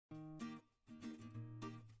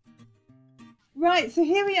Right, so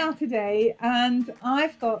here we are today, and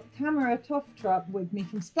I've got Tamara Thovtrup with me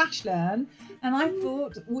from Splashlearn, and I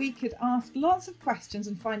thought we could ask lots of questions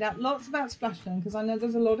and find out lots about Splashlearn, because I know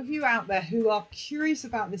there's a lot of you out there who are curious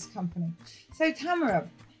about this company. So Tamara,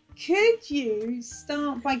 could you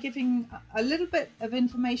start by giving a little bit of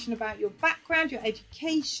information about your background, your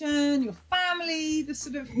education, your family, the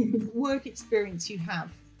sort of work experience you have?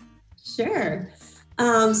 Sure.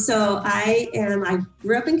 So I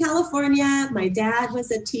grew up in California. My dad was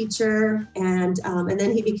a teacher, and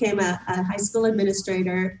then he became a high school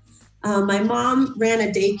administrator. My mom ran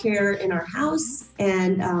a daycare in our house,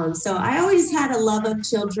 and so I always had a love of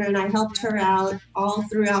children. I helped her out all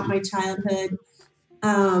throughout my childhood.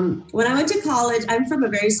 When I went to college, I'm from a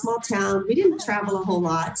very small town. We didn't travel a whole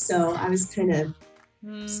lot, so I was kind of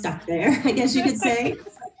stuck there, I guess you could say.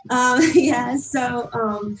 So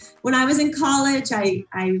when I was in college,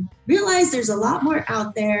 I realized there's a lot more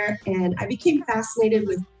out there, and I became fascinated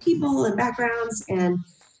with people and backgrounds, and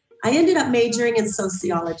I ended up majoring in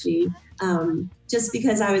sociology, just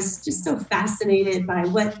because I was just so fascinated by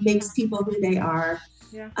what makes people who they are.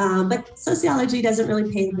 Yeah. But sociology doesn't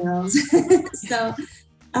really pay the bills. So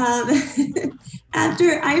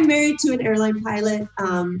after I'm married to an airline pilot,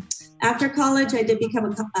 after college, I did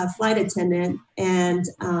become a flight attendant, and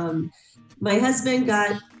my husband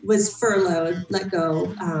was furloughed, let go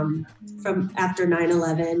from after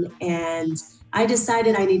 9/11, and I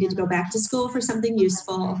decided I needed to go back to school for something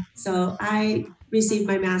useful. So I received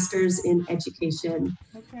my master's in education,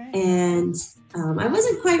 and I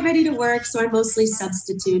wasn't quite ready to work, so I mostly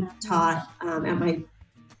substitute taught at my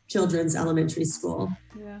children's elementary school.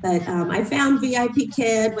 Yeah. But I found VIP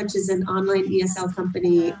Kid, which is an online ESL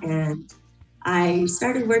company, and I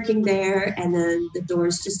started working there, and then the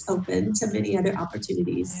doors just opened to many other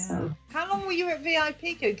opportunities. Yeah. So, how long were you at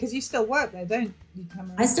VIP Kid? Because you still work there, don't you,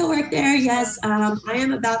 Tamara? I still work there, yes. I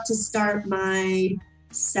am about to start my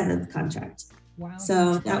 7th contract. Wow.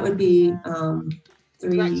 So that would be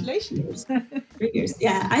 3 Congratulations. years. 3 years.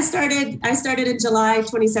 Yeah, I started in July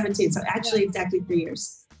 2017, so actually exactly 3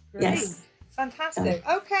 years. Great. Yes. Fantastic.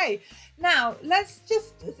 Okay, now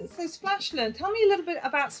so Splashlearn, tell me a little bit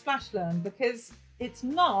about Splashlearn, because it's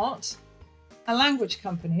not a language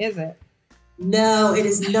company, is it? No, it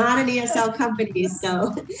is not an ESL company.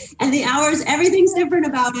 So, and the hours, everything's different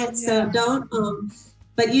about it. So don't,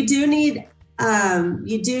 but you do need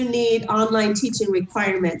online teaching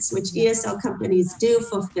requirements, which ESL companies do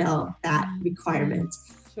fulfill that requirement.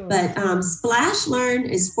 Sure. But Splashlearn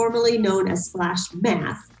is formerly known as Splash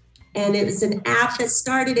Math. And it was an app that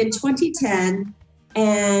started in 2010,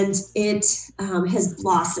 and it has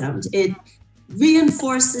blossomed. It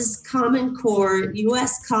reinforces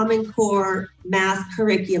U.S. Common Core math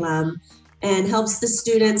curriculum, and helps the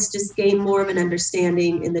students just gain more of an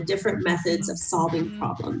understanding in the different methods of solving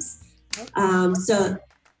problems. So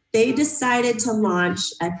they decided to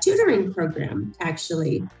launch a tutoring program,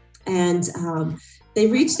 actually. And they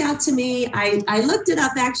reached out to me. I looked it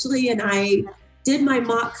up, actually, and I did my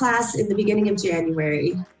mock class in the beginning of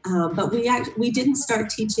January, but we didn't start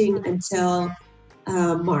teaching until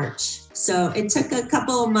March. So it took a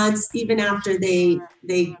couple of months, even after they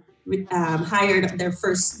hired their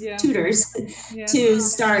first tutors, to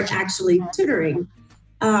start actually tutoring.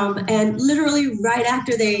 And literally right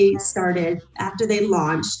after they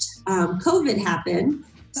launched, COVID happened.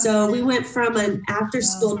 So we went from an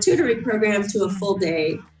after-school tutoring program to a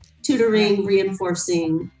full-day tutoring,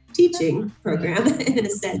 reinforcing teaching program in a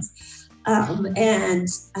sense. I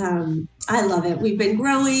love it. We've been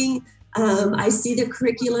growing. I see the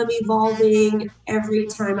curriculum evolving every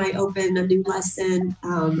time I open a new lesson.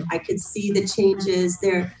 I could see the changes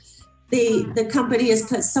there. The company has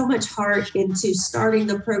put so much heart into starting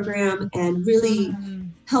the program and really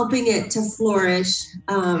helping it to flourish.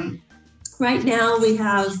 Right now we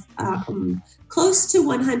have close to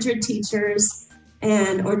 100 teachers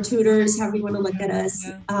or tutors, however you want to look at us.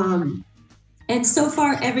 And so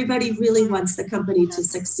far, everybody really wants the company to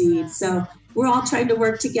succeed. So we're all trying to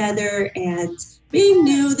work together, and being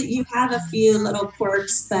new, that you have a few little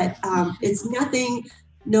quirks, but it's nothing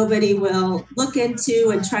nobody will look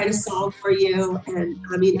into and try to solve for you. And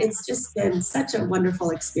I mean, it's just been such a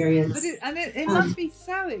wonderful experience. But it must be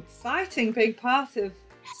so exciting being part of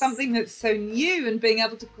something that's so new and being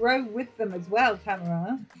able to grow with them as well,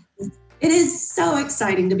 Tamara. It is so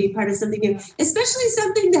exciting to be part of something new, especially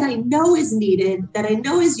something that I know is needed, that I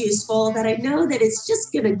know is useful, that I know that it's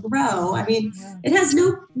just going to grow. I mean, it has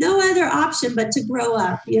no other option but to grow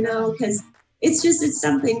up, because it's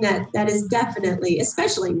something that is definitely,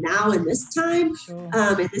 especially now in this time,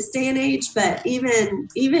 in this day and age, but even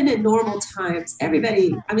in normal times,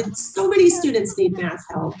 everybody, I mean, so many students need math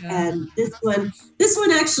help. And this one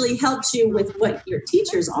actually helps you with what your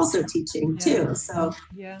teacher's also teaching too. So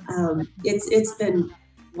it's been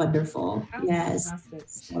wonderful. Yes.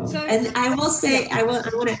 So, and I will say, I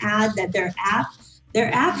want to add that their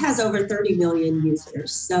app has over 30 million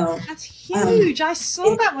users. So that's huge. I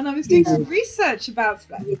saw that when I was doing some research about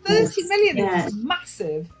 30 million. It's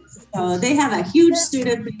massive. So they have a huge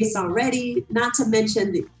student base already, not to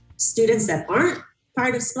mention the students that aren't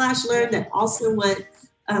part of Splashlearn that also want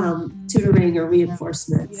tutoring or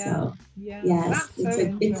reinforcement. So yes, it's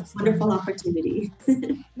a wonderful opportunity.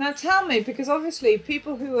 Now tell me, because obviously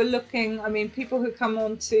people who are looking, I mean, people who come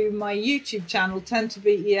onto my YouTube channel tend to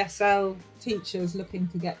be ESL teachers looking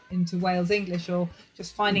to get into Wales English or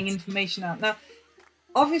just finding information out. Now,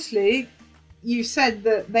 obviously, you said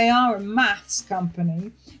that they are a maths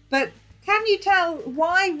company, but can you tell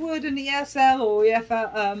why would an ESL or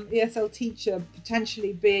ESL teacher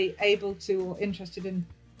potentially be able to or interested in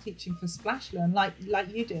teaching for Splashlearn like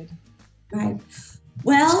you did? Right.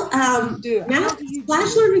 Well, now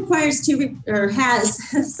Splashlearn requires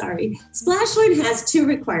Splashlearn has two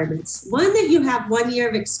requirements. One, that you have 1 year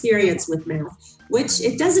of experience with math, which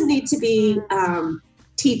it doesn't need to be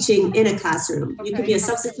teaching in a classroom. You could be a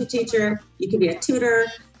substitute teacher, you could be a tutor,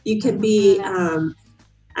 you could be,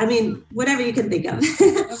 I mean, whatever you can think of.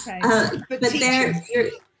 But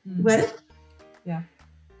what? Yeah.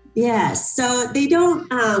 Yes. So they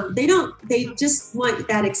just want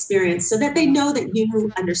that experience so that they know that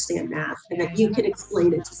you understand math and that you can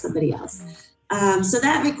explain it to somebody else. So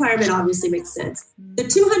that requirement obviously makes sense. The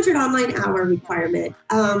 200 online hour requirement,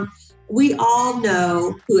 we all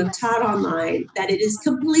know who have taught online that it is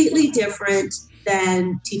completely different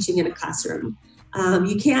than teaching in a classroom.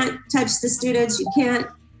 You can't touch the students. You can't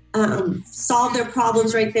solve their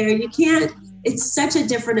problems right there. You can't. It's such a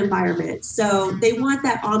different environment. So they want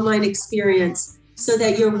that online experience so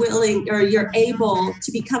that you're willing or you're able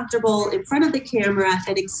to be comfortable in front of the camera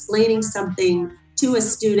and explaining something to a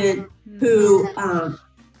student who,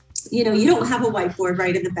 you don't have a whiteboard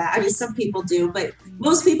right in the back. I mean, some people do, but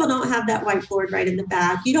most people don't have that whiteboard right in the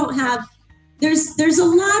back. You don't have, there's a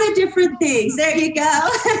lot of different things. There you go.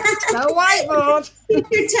 No whiteboard. Your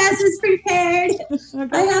Tess is prepared.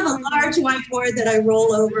 I have a large whiteboard that I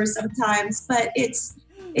roll over sometimes, but it's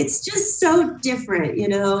just so different.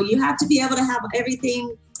 You have to be able to have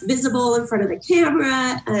everything visible in front of the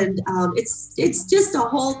camera, and it's just a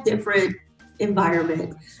whole different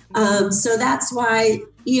environment. So that's why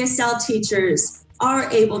ESL teachers are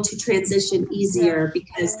able to transition easier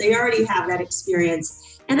because they already have that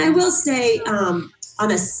experience. And I will say, on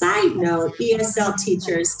a side note, ESL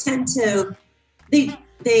teachers tend to, they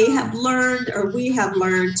have learned, or we have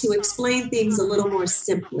learned, to explain things a little more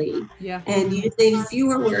simply and using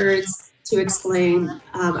fewer words to explain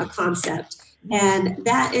a concept. And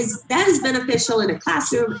that is beneficial in a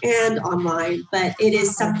classroom and online, but it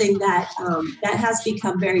is something that that has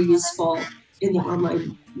become very useful in the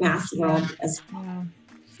online math world as well.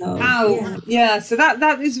 So, so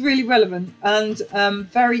that is really relevant and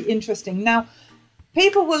very interesting. Now,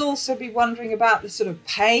 people will also be wondering about the sort of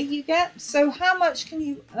pay you get. So how much can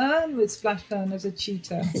you earn with Splashlearn as a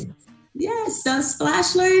tutor? Yes, so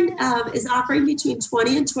Splashlearn is offering between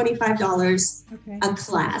 $20 and $25 a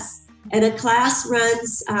class. And a class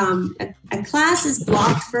runs, a class is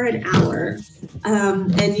blocked for an hour,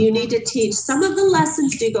 and you need to teach. Some of the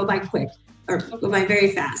lessons do go by quick, or go by very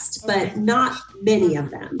fast, but not many of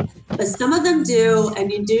them. But some of them do,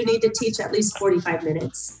 and you do need to teach at least 45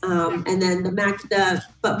 minutes. And then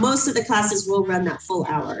but most of the classes will run that full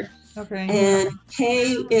hour. And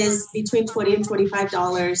pay is between $20 and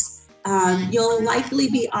 $25. You'll likely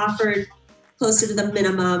be offered closer to the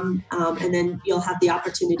minimum, and then you'll have the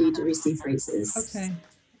opportunity to receive raises.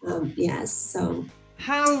 Yes. So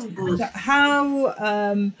how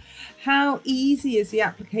easy is the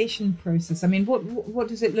application process? I mean, what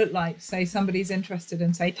does it look like? Say somebody's interested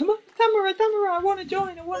and say, Tamara, I want to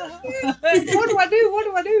join. I want to help. What do I do? What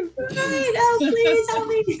do I do? Oh, please help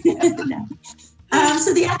me. No.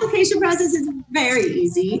 So the application process is very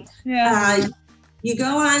easy. You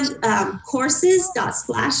go on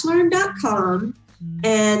courses.splashlearn.com,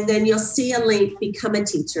 and then you'll see a link, Become a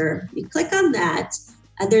Teacher. You click on that.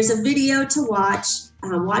 There's a video to watch.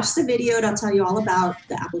 Watch the video. It'll tell you all about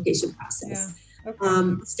the application process.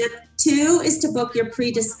 Step 2 is to book your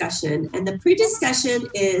pre-discussion. And the pre-discussion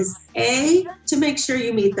is to make sure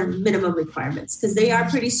you meet the minimum requirements, because they are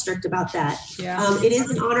pretty strict about that. It is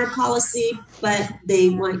an honor policy, but they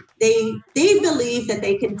believe that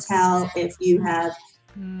they can tell if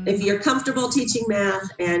you're comfortable teaching math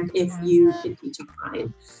and if you can teach it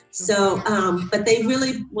fine. So, but they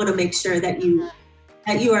really want to make sure that you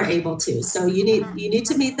are able to. So you need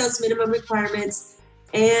to meet those minimum requirements,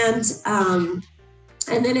 and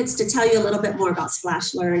then it's to tell you a little bit more about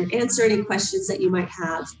Splashlearn, answer any questions that you might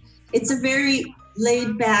have. It's a very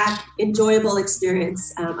laid back, enjoyable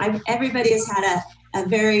experience. Everybody has had a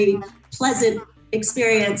very pleasant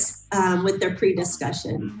experience with their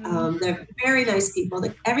pre-discussion. They're very nice people.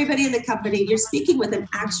 Everybody in the company, you're speaking with an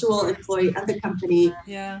actual employee of the company.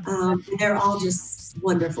 They're all just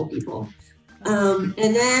wonderful people. And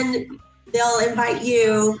then they'll invite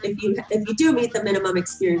you, if you do meet the minimum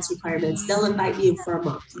experience requirements, they'll invite you for a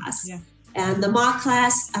mock class. And the mock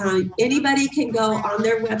class, anybody can go on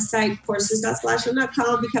their website,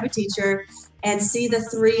 courses.splashlearn.com, become a teacher, and see the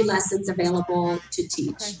 3 lessons available to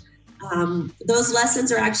teach. Those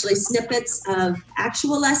lessons are actually snippets of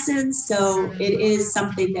actual lessons, so it is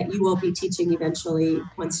something that you will be teaching eventually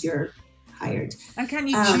once you're hired. And can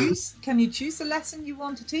you choose the lesson you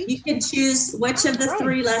want to teach? You can choose which of the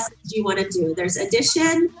 3 lessons you want to do. There's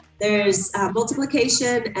addition, there's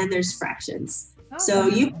multiplication, and there's fractions. So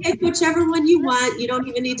you pick whichever one you want. You don't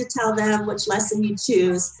even need to tell them which lesson you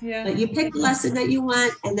choose. But you pick the lesson that you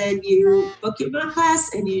want, and then you book your mock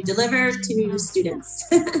class and you deliver to students.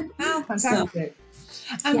 Oh, fantastic!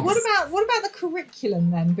 And what about the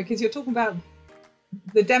curriculum then? Because you're talking about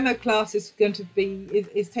the demo class is going to be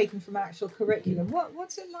is taken from actual curriculum.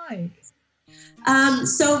 What's it like?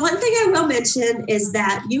 So one thing I will mention is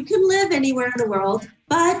that you can live anywhere in the world,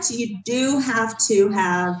 but you do have to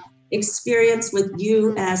have experience with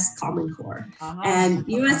U.S. Common Core. And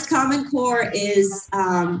U.S. Common Core is,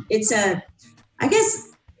 the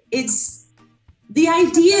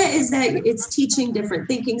idea is that it's teaching different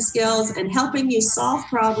thinking skills and helping you solve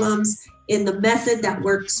problems in the method that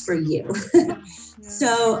works for you.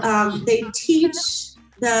 So they teach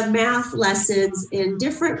the math lessons in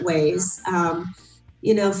different ways.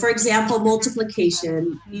 For example,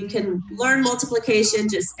 multiplication. You can learn multiplication,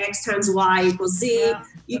 just X times Y equals Z.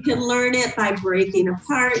 You can learn it by breaking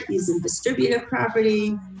apart using distributive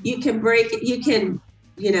property. You can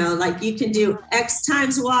you can do X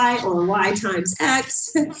times Y or Y times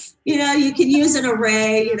X. You can use an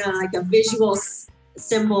array, like a visual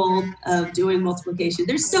symbol of doing multiplication.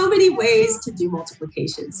 There's so many ways to do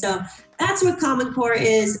multiplication. So that's what Common Core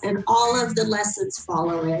is, and all of the lessons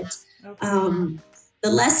follow it. The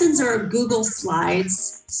lessons are Google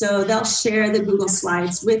Slides, so they'll share the Google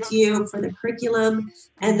Slides with you for the curriculum,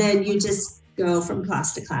 and then you just go from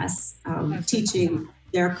class to class teaching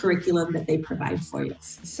their curriculum that they provide for you.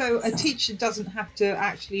 So a teacher doesn't have to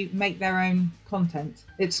actually make their own content.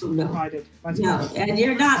 It's provided by the No, and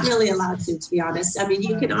you're not really allowed to be honest. I mean,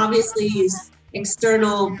 you can obviously use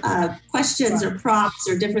external questions or prompts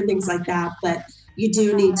or different things like that, but you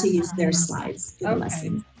do need to use their slides for the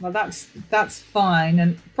lesson. Well, that's fine,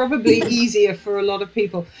 and probably easier for a lot of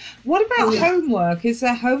people. What about homework? Is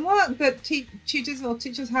there homework that teachers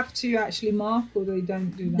have to actually mark, or they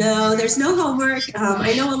don't do that? No, there's no homework.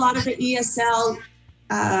 I know a lot of the ESL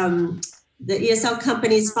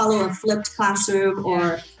companies follow a flipped classroom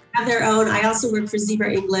or have their own. I also work for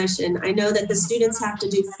Zebra English, and I know that the students have to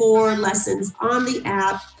do 4 lessons on the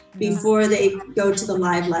app before they go to the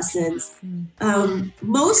live lessons.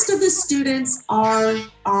 Most of the students are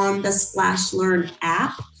on the Splashlearn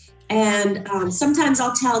app, and sometimes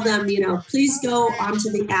I'll tell them, please go onto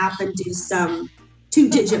the app and do some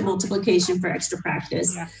 2-digit multiplication for extra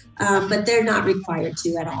practice, but they're not required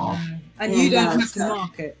to at all. And you don't have to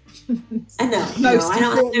mark it. I know. I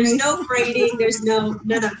don't. There's no grading. There's none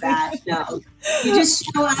of that. No, you just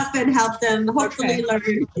show up and help them. Hopefully,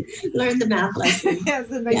 learn the math lesson.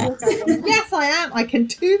 Yes, and they walk out. Yes, I am. I can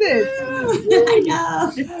do this. I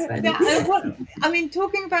know.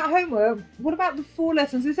 Talking about homework. What about the 4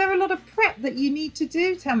 lessons? Is there a lot of prep that you need to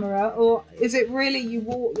do, Tamara, or is it really you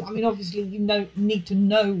walk? I mean, obviously, you need to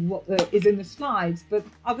know what is in the slides, but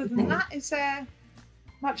other than that, is there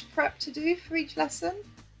much prep to do for each lesson?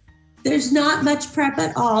 There's not much prep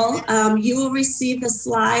at all. You will receive the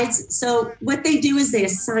slides. So what they do is they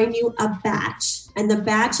assign you a batch, and the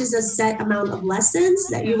batch is a set amount of lessons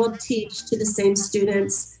that you will teach to the same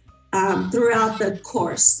students throughout the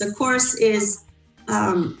course. The course is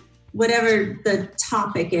whatever the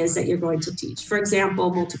topic is that you're going to teach. For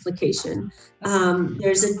example, multiplication.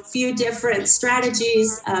 There's a few different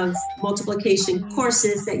strategies of multiplication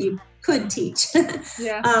courses that you could teach.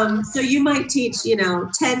 So you might teach,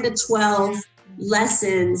 10 to 12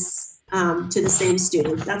 lessons to the same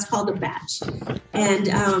student. That's called a batch.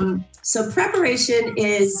 And so preparation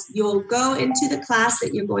is you'll go into the class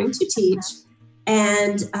that you're going to teach,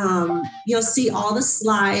 and you'll see all the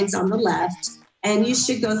slides on the left, and you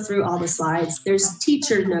should go through all the slides. There's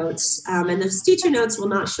teacher notes, and those teacher notes will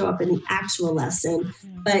not show up in the actual lesson,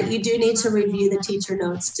 but you do need to review the teacher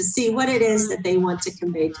notes to see what it is that they want to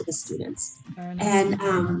convey to the students.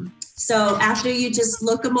 And so after you just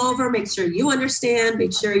look them over, make sure you understand,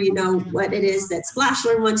 make sure you know what it is that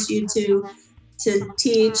Splashlearn wants you to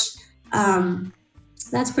teach.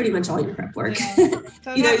 That's pretty much all your prep work.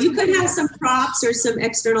 So you could have some props or some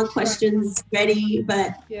external questions ready,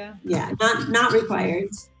 but not required.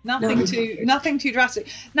 Nothing too drastic.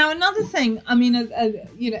 Now, another thing, I mean,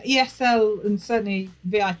 ESL and certainly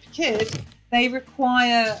VIP Kids, they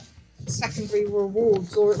require secondary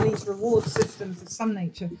rewards, or at least reward systems of some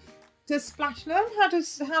nature. Does Splashlearn, how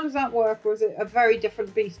does that work, or is it a very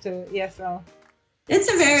different beast to ESL?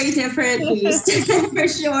 It's a very different beast for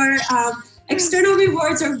sure. External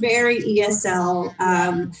rewards are very ESL.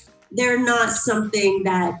 They're not something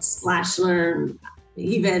that Splashlearn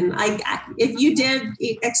even, if you did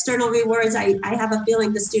external rewards, I have a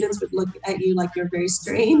feeling the students would look at you like you're very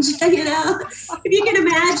strange, If you can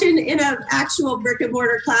imagine in an actual brick and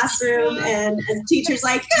mortar classroom and a teacher's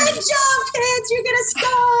like, good job, kids, you're gonna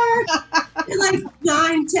score. And like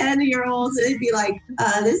 9, 10-year-olds, it'd be like,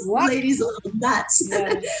 this lady's a little nuts.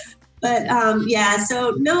 But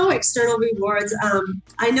so no external rewards.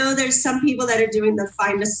 I know there's some people that are doing the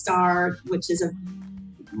Find a Star, which is a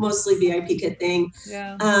mostly VIP Kid thing,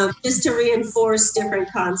 just to reinforce different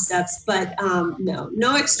concepts. But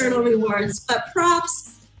no external rewards. But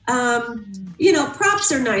props,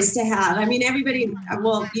 props are nice to have. I mean,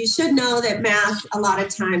 you should know that math a lot of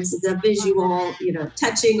times the visual,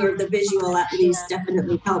 touching or the visual at least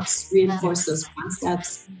definitely helps reinforce those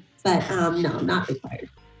concepts. But no, not required.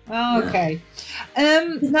 Oh, okay.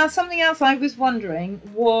 Now, something else I was wondering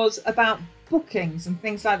was about bookings and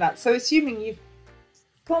things like that. So assuming you've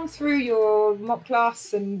gone through your mock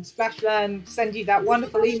class and Splashlearn send you that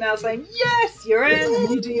wonderful email saying, yes, you're in, and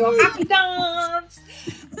you do your happy dance,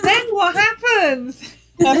 then what happens?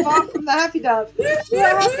 Apart from the happy dance,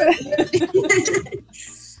 what happens?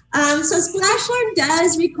 So Splashlearn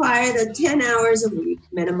does require the 10 hours a week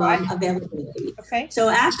minimum availability. Okay. So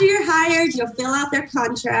after you're hired, you'll fill out their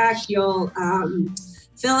contract, you'll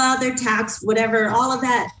fill out their tax, whatever, all of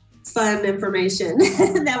that fun information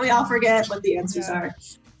that we all forget what the answers are.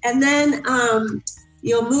 And then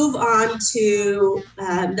you'll move on to,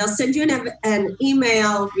 they'll send you an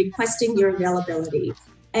email requesting your availability.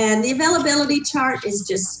 And the availability chart is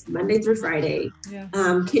just Monday through Friday.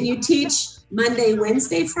 Can you teach Monday,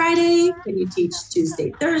 Wednesday, Friday? Can you teach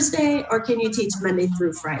Tuesday, Thursday? Or can you teach Monday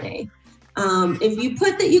through Friday? If you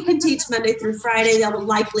put that you can teach Monday through Friday, they'll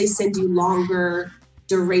likely send you longer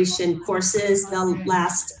duration courses. They'll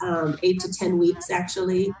last 8 to 10 weeks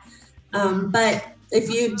actually. But if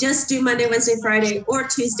you just do Monday, Wednesday, Friday, or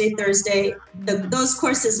Tuesday, Thursday, those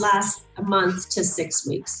courses last a month to 6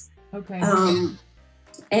 weeks. Okay.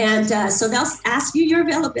 So they'll ask you your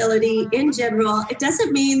availability in general. It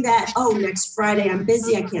doesn't mean that, next Friday I'm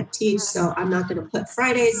busy, I can't teach, so I'm not going to put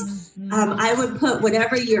Fridays. I would put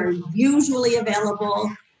whatever you're usually available,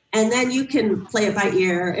 and then you can play it by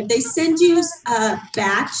ear. If they send you a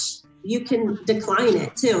batch, you can decline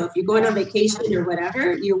it too. If you're going on vacation or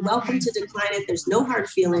whatever, you're welcome to decline it. There's no hard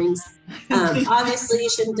feelings. Obviously, you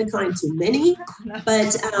shouldn't decline too many,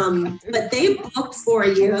 but they book for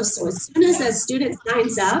you. So as soon as a student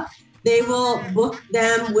signs up, they will book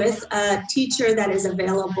them with a teacher that is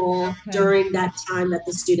available during that time that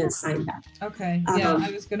the student signed up. Okay. I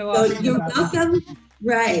was going to ask. So you're welcome.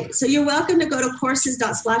 Right. So you're welcome to go to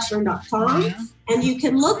courses.splashlearn.com and you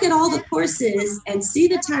can look at all the courses and see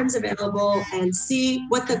the times available and see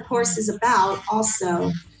what the course is about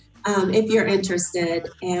also, if you're interested.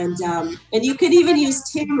 And you could even use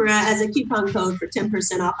Tamara as a coupon code for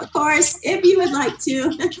 10% off a course if you would like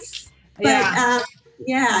to.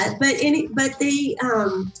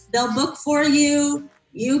 They'll book for you.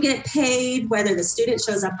 You get paid whether the student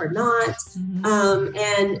shows up or not.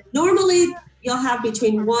 And normally you'll have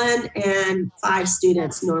between 1 and 5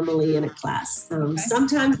 students normally in a class.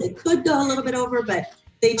 Sometimes they could go a little bit over, but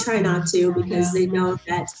they try not to because they know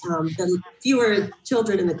that the fewer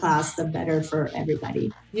children in the class, the better for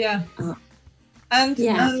everybody. And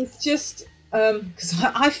just because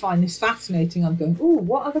I find this fascinating. I'm going, oh,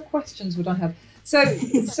 what other questions would I have?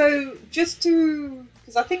 So just to,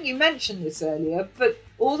 because I think you mentioned this earlier, but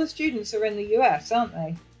all the students are in the US, aren't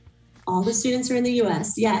they? All the students are in the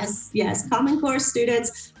US. Yes. Common Core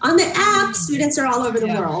students. On the app, students are all over the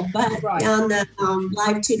world, but on the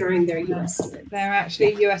live tutoring, they're US students. They're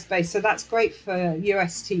actually US based, so that's great for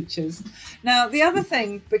US teachers. Now, the other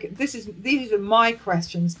thing, these are my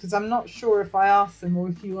questions, because I'm not sure if I asked them or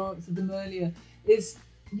if you answered them earlier, is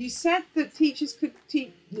you said that teachers could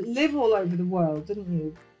live all over the world, didn't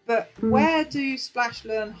you? But where do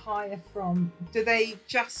Splashlearn hire from? Do they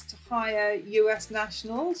just hire US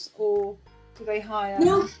nationals, or do they hire?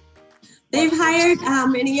 No, they've hired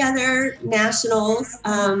many other nationals.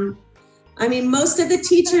 I mean, most of the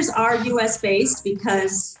teachers are US based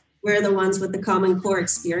because we're the ones with the Common Core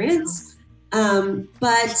experience.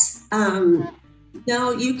 But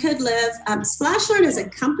no, you could live. Splashlearn as a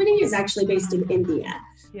company is actually based in India.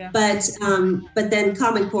 Yeah. But then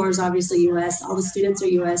Common Core is obviously US. All the students are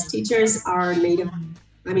US. Teachers are native.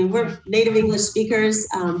 I mean, we're native English speakers,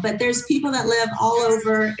 but there's people that live all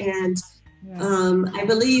over. And I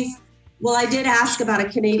believe, well, I did ask about a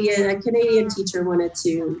Canadian teacher wanted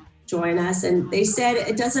to join us, and they said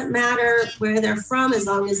it doesn't matter where they're from as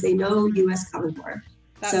long as they know US Common Core.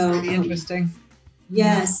 That's really interesting.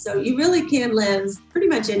 Yes, so you really can live pretty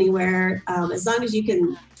much anywhere as long as you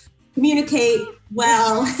can communicate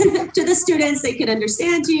well to the students, they can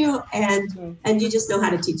understand you, and you just know how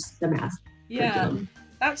to teach the math. Yeah,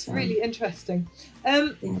 that's really interesting.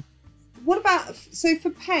 What about, so for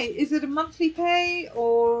pay, is it a monthly pay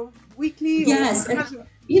or weekly? Yes,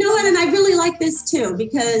 you know what, and I really like this too,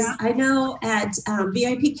 because I know at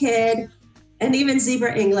VIP Kid and even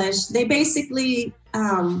Zebra English, they basically,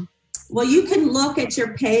 well, you can look at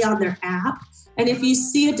your pay on their app. And if you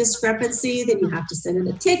see a discrepancy, then you have to send in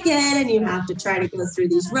a ticket, and you have to try to go through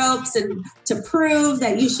these ropes and to prove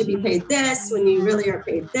that you should be paid this when you really are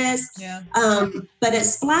paid this. Yeah. But at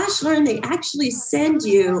Splashlearn, they actually send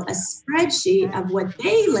you a spreadsheet of what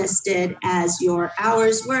they listed as your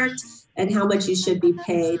hours worked and how much you should be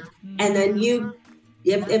paid. And then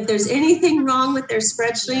if there's anything wrong with their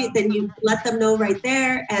spreadsheet, then you let them know right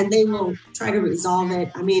there, and they will try to resolve it.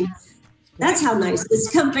 I mean, that's how nice this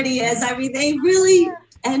company is. I mean, they really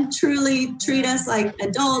and truly treat us like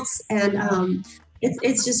adults, and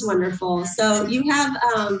it's just wonderful. So you have,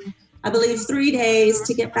 I believe, 3 days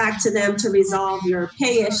to get back to them to resolve your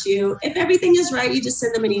pay issue. If everything is right, you just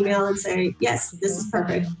send them an email and say, yes, this is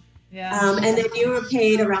perfect. Yeah. And then you are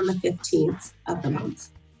paid around the 15th of the month.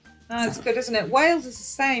 That's good, isn't it? Wales is the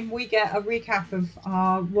same. We get a recap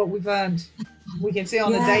of what we've earned. We can see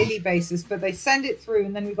on a daily basis, but they send it through,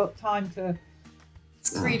 and then we've got time to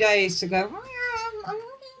 3 days to go,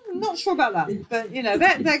 I'm not sure about that. But, you know,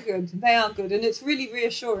 they're good. They are good. And it's really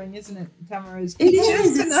reassuring, isn't it, Tamara? It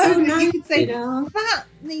is. To know so that nice, you can say, you know? that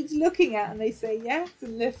needs looking at, and they say yes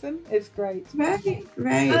and listen. It's great. Right.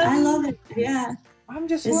 I love it. Yeah. I'm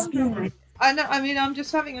just It's wondering. nice. I know. I mean, I'm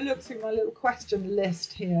just having a look through my little question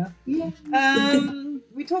list here. Yeah.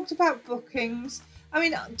 We talked about bookings. I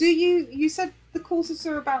mean, you said the courses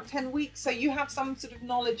are about 10 weeks, so you have some sort of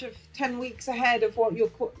knowledge of 10 weeks ahead of what you're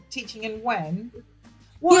teaching and when?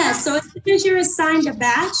 Yeah, so as soon as you're assigned a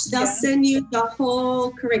batch, they'll send you the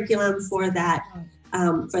whole curriculum for that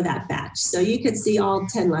batch. So you can see all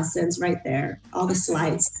 10 lessons right there, all the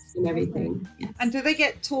slides and everything. Yes. And do they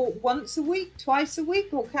get taught once a week, twice a week,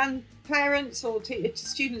 or can parents or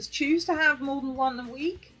students choose to have more than one a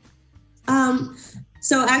week?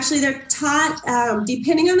 So actually they're taught,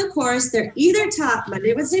 depending on the course, they're either taught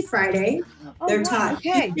Monday, Wednesday, Friday, they're taught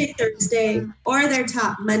Tuesday, Thursday, or they're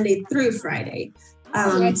taught Monday through Friday.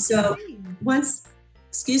 So once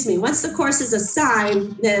the course is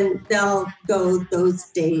assigned, then they'll go those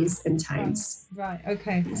days and times. Right,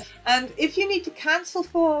 okay. And if you need to cancel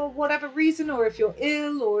for whatever reason, or if you're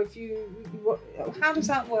ill, or if how does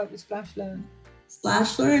that work with Splashlearn?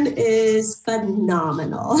 Splashlearn is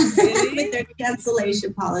phenomenal with their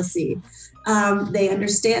cancellation policy. They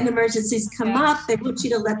understand emergencies come up. They want you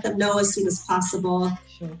to let them know as soon as possible.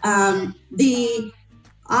 Sure. The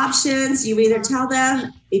options, you either tell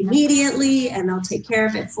them immediately and they'll take care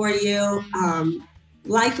of it for you.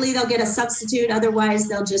 Likely they'll get a substitute. Otherwise,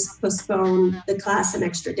 they'll just postpone the class an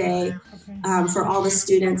extra day for all the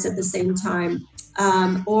students at the same time.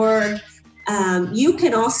 You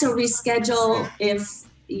can also reschedule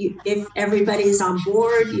if everybody's on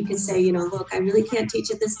board. You can say, look, I really can't teach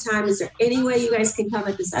at this time. Is there any way you guys can come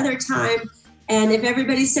at this other time? And if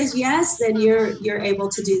everybody says yes, then you're able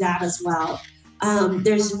to do that as well.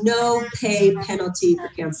 there's no pay penalty for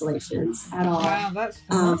cancellations at all. Wow,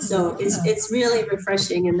 that's so it's really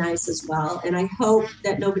refreshing and nice as well. And I hope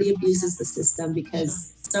that nobody abuses the system,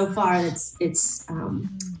 because so far it's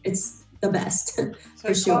the best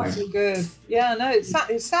for sure. Good. Yeah, no, it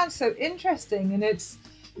sounds so interesting, and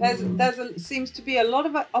seems to be a lot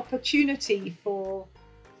of opportunity for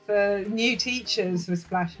new teachers with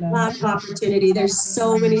Splashlearn. Lots of opportunity. There's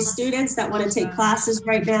so many students that want to take classes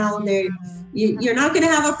right now. You're not going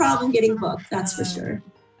to have a problem getting booked, that's for sure.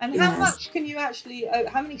 And how much can you actually,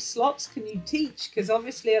 how many slots can you teach? Because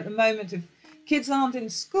obviously at the moment, if kids aren't in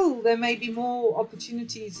school, there may be more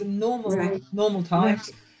opportunities than normal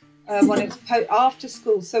times when it's after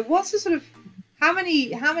school. So what's the sort of, how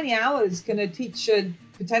many hours can a teacher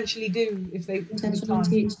potentially do if they potentially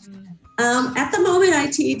teach? At the moment I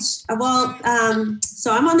teach,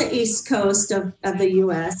 so I'm on the East Coast of the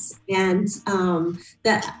US, and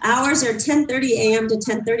the hours are 10:30 a.m. to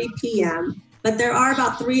 10:30 p.m. But there are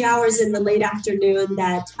about 3 hours in the late afternoon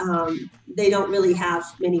that they don't really have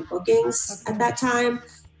many bookings at that time.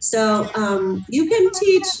 So you can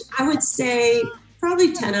teach, I would say,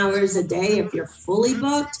 probably 10 hours a day if you're fully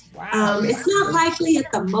booked. Wow. It's not likely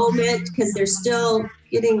at the moment because they're still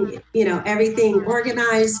getting, everything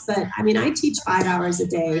organized. But I mean, I teach 5 hours a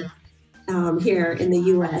day here in the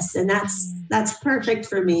US, and that's perfect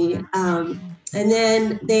for me. And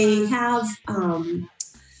then they have,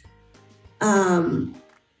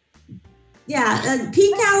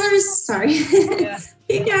 peak hours, sorry. Yeah.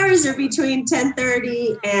 Peak hours are between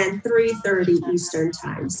 10:30 and 3:30 Eastern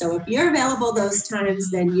time. So if you're available those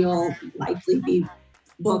times, then you'll likely be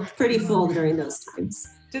booked pretty full during those times.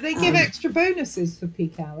 Do they give extra bonuses for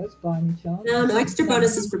peak hours by any chance? No extra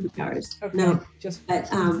bonuses for peak hours. Okay. No, just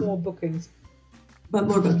more bookings. But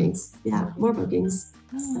more bookings. Yeah, more bookings.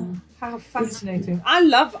 So. How fascinating! I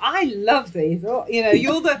love these.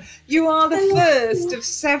 You are the first of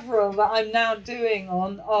several that I'm now doing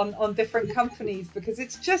on different companies, because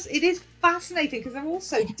it is fascinating because they're all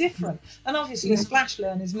so different. And obviously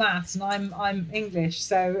Splashlearn is maths and I'm English,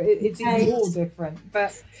 so it's even more different.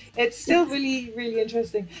 But it's still really, really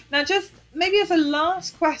interesting. Now, just maybe as a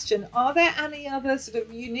last question, are there any other sort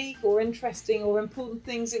of unique or interesting or important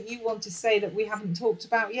things that you want to say that we haven't talked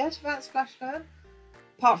about yet about Splashlearn?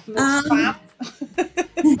 Apart from the spam.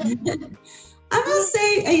 I will say,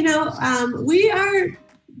 we are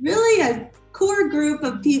really a core group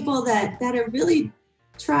of people that are really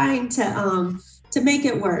trying to make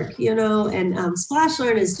it work, and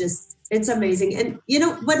Splashlearn is it's amazing. And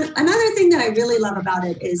another thing that I really love about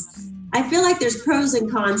it is I feel like there's pros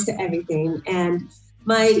and cons to everything. And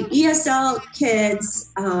my ESL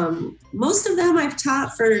kids, most of them I've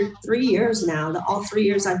taught for 3 years now, all 3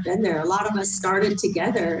 years I've been there. A lot of us started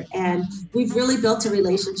together, and we've really built a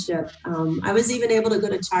relationship. I was even able to go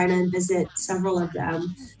to China and visit several of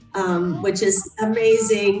them, which is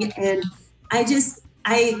amazing. And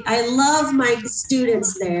I love my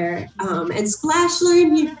students there. And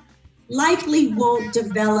Splashlearn, you likely won't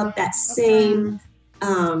develop that same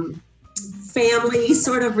family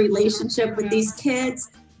sort of relationship with these kids.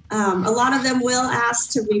 A lot of them will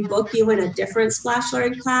ask to rebook you in a different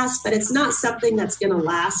Splashlearn class, but it's not something that's going to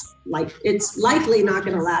last, it's likely not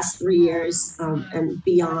going to last 3 years and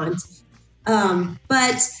beyond.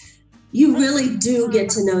 But you really do get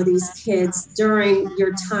to know these kids during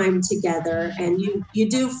your time together, and you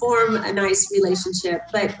do form a nice relationship.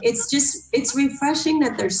 But it's refreshing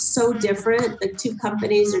that they're so different. The two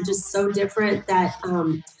companies are just so different that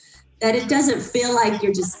it doesn't feel like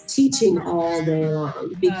you're just teaching all day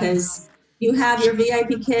long, because you have your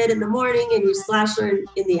VIP kid in the morning and your Splashlearn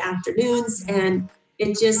in the afternoons, and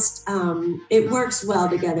it just it works well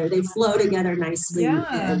together. They flow together nicely.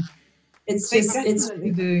 Yeah. And it's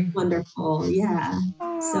wonderful. Yeah.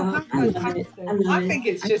 So I love it. I think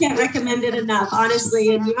it's just, I can't recommend it enough,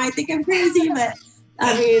 honestly. And you might think I'm crazy, but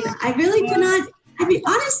I mean, I really cannot. I mean,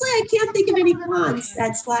 honestly, I can't think of any cons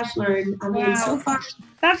at Splashlearn. I mean, so far.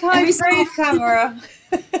 That's high praise, Tamara.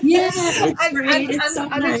 Yeah, it's great. It's so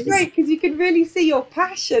nice. It's great because you can really see your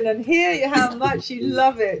passion and hear how much you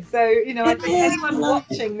love it. So, I think anyone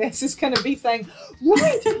watching this is going to be saying,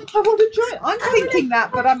 right, I want to join. I'm thinking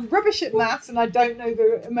that, but I'm rubbish at maths and I don't know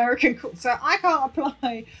the American course, so I can't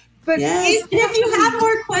apply. But yes. If you have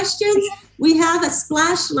more questions, we have a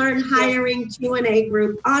Splashlearn hiring Q&A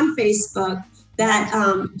group on Facebook that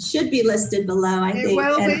should be listed below, I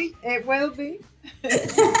think. It will be.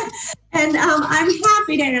 And I'm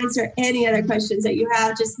happy to answer any other questions that you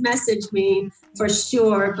have. Just message me for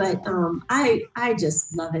sure. But I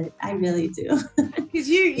just love it. I really do. Because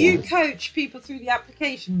you coach people through the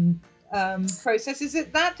application process. Is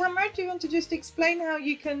it that, Tamara? Do you want to just explain how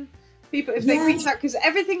you can, people, if they reach out, because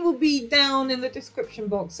everything will be down in the description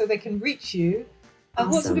box so they can reach you.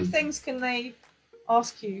 What sort of things can they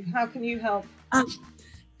ask you? How can you help?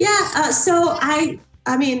 So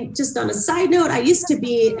I mean, just on a side note, I used to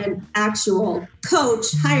be an actual coach,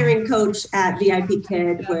 hiring coach at VIP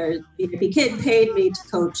Kid, where VIP Kid paid me to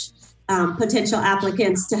coach potential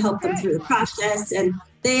applicants to help them through the process. And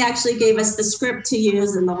they actually gave us the script to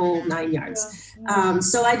use in the whole 9 yards.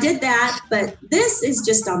 So I did that, but this is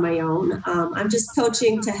just on my own. I'm just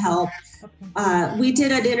coaching to help. We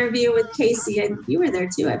did an interview with Casey, and you were there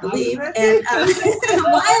too, I believe, and a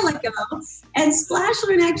while ago. And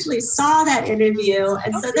Splashlearn actually saw that interview,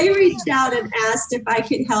 and so they reached out and asked if I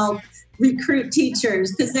could help recruit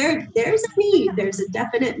teachers, because there's a need. There's a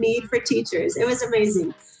definite need for teachers. It was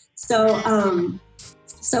amazing. So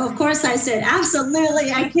of course I said,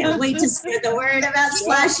 absolutely, I can't wait to spread the word about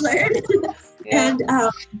Splashlearn. And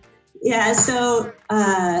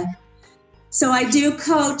so I do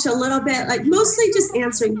coach a little bit, like mostly just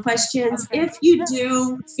answering questions. If you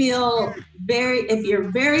do feel if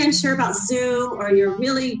you're very unsure about Zoom, or you're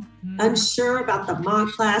really unsure about the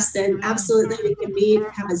mock class, then absolutely we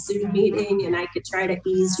can have a Zoom meeting, and I could try to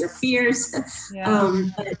ease your fears.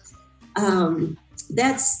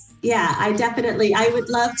 I would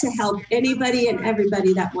love to help anybody and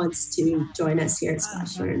everybody that wants to join us here at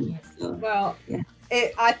Splashlearn.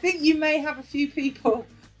 I think you may have a few people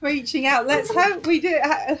reaching out. Let's hope we do.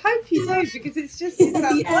 I hope you do, because it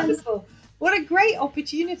sounds wonderful. What a great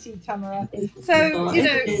opportunity, Tamara. So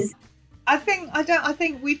I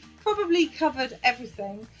think we've probably covered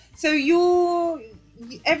everything. So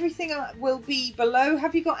everything will be below.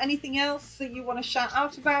 Have you got anything else that you want to shout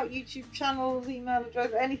out about? YouTube channels, email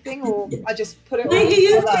address, anything, or I just put it my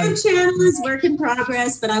YouTube channel is work in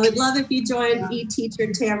progress, but I would love if you joined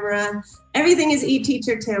eTeacherTamara. Everything is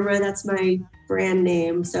eTeacherTamara. That's my brand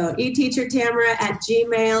name. So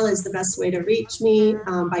eTeacherTamara@gmail is the best way to reach me,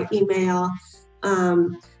 by email.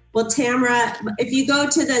 Well, Tamara, if you go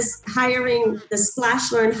to the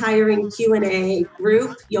Splashlearn hiring Q&A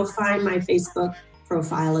group, you'll find my Facebook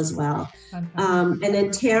profile as well. And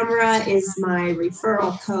then Tamara is my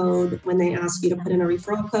referral code. When they ask you to put in a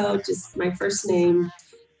referral code, just my first name,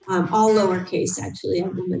 all lowercase, actually, I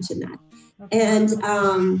will mention that. And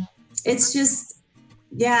it's just,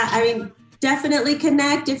 definitely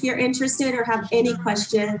connect if you're interested or have any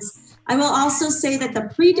questions. I will also say that the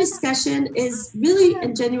pre-discussion is really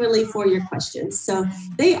and genuinely for your questions. So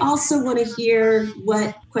they also want to hear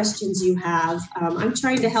what questions you have. I'm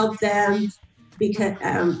trying to help them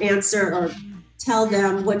answer or tell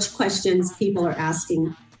them which questions people are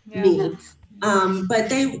asking me. But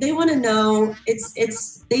they want to know,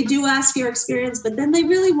 they do ask your experience, but then they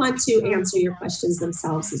really want to answer your questions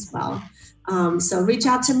themselves as well. So reach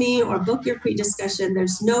out to me or book your pre-discussion.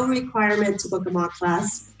 There's no requirement to book a mock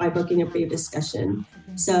class by booking a pre-discussion.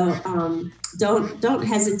 So don't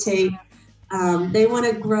hesitate. They want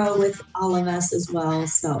to grow with all of us as well.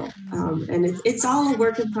 So, and it's all a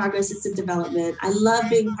work in progress. It's a development. I love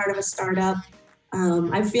being part of a startup.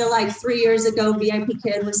 I feel like 3 years ago, VIP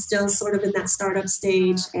Kid was still sort of in that startup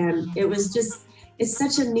stage. And it's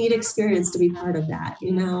such a neat experience to be part of that,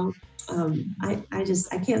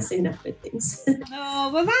 I can't say enough good things. Oh,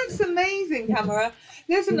 well, that's amazing, Tamara.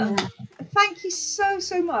 Listen, thank you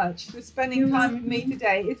so much for spending time with me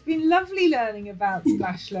today. It's been lovely learning about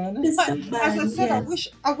Splashlearn. As I said,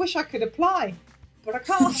 I wish I could apply, but I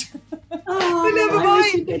can't. But never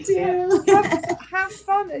mind. Have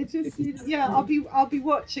fun. It's just, I'll be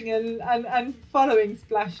watching and following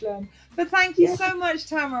Splashlearn. But thank you so much,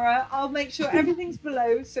 Tamara. I'll make sure everything's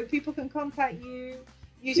below so people can contact you.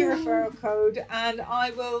 Use your referral code, and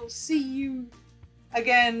I will see you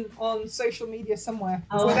again on social media somewhere,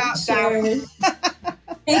 without doubt.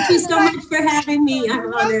 Thank you so much for having me.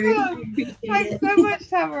 I'm honored. Thanks so much,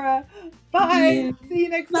 Tamara. Bye. See you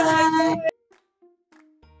next time.